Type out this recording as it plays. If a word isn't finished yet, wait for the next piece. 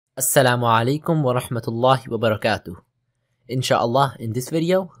Assalamu alaikum wa rahmatullahi wa barakatuh. Insha Allah, in this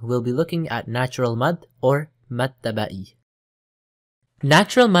video, we'll be looking at natural mad or Madd Tabai.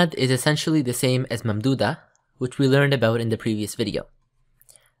 Natural mad is essentially the same as mamduda, which we learned about in the previous video.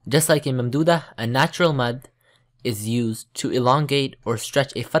 Just like in mamduda, a natural mad is used to elongate or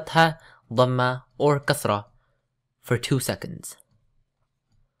stretch a fatha, dhamma, or kasra for 2 seconds.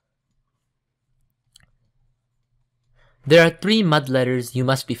 There are 3 mad letters you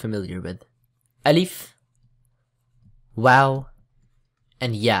must be familiar with: alif, waw,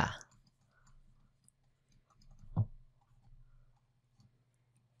 and ya.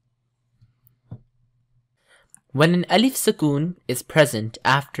 When an alif sukoon is present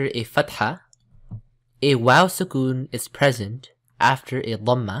after a fatha, a waw sukoon is present after a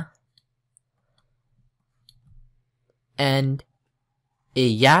dhamma, and a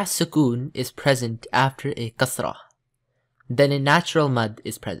ya sukoon is present after a kasra, then a natural mad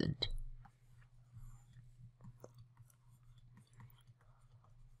is present.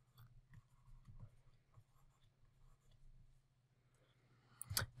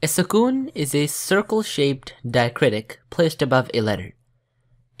 A sukoon is a circle-shaped diacritic placed above a letter.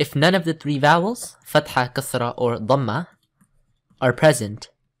 If none of the 3 vowels, fatha, kasra, or dhamma, are present,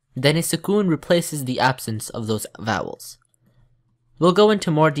 then a sukoon replaces the absence of those vowels. We'll go into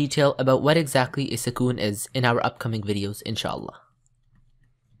more detail about what exactly a sukoon is in our upcoming videos, inshallah.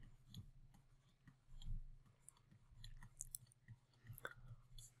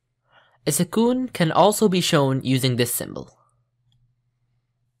 A sukoon can also be shown using this symbol.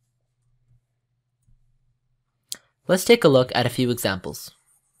 Let's take a look at a few examples.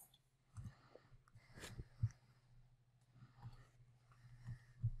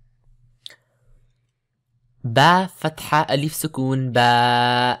 Ba fatha alif sukoon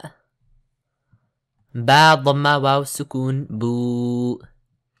ba. Ba dhamma waw sukoon bu.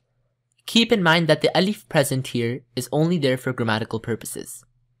 Keep in mind that the alif present here is only there for grammatical purposes.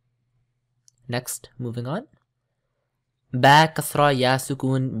 Next, moving on. Ba kasra ya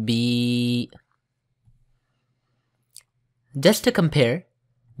sukoon bi. Just to compare,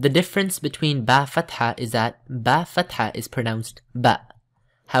 the difference between ba fatha is that ba fatha is pronounced ba.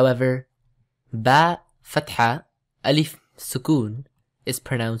 However, ba fatha alif sukoon is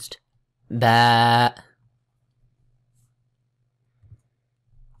pronounced ba.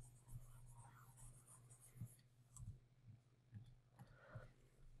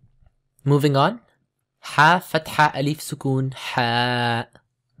 Moving on. Ha fatha alif sukoon ha.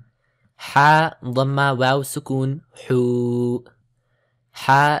 Ha dhamma waw sukoon hu.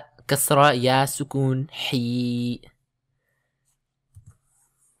 Ha kasra ya sukoon hi.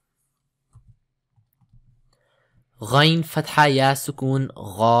 غين فتحة يا سكون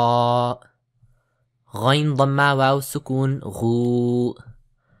غا. غين ضمة واو سكون غو.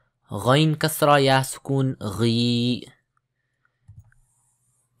 غين كسرة يا سكون غي.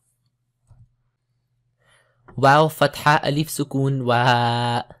 واو فتحة ألف سكون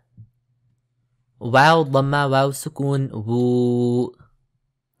وا. واو ضمة واو سكون وو.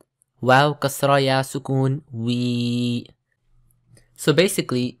 واو كسرة يا سكون وي. So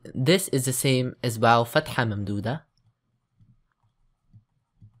basically, this is the same as waw fatha mamduda.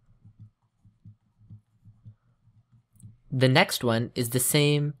 The next one is the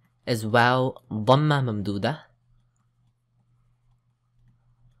same as waw dhamma mamduda.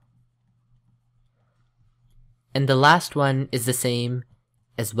 And the last one is the same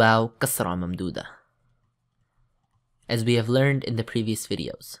as waw kasra mamduda, as we have learned in the previous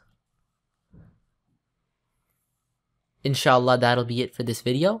videos. Inshallah, that'll be it for this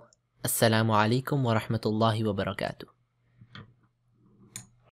video. Assalamu alaikum wa rahmatullahi wa barakatuh.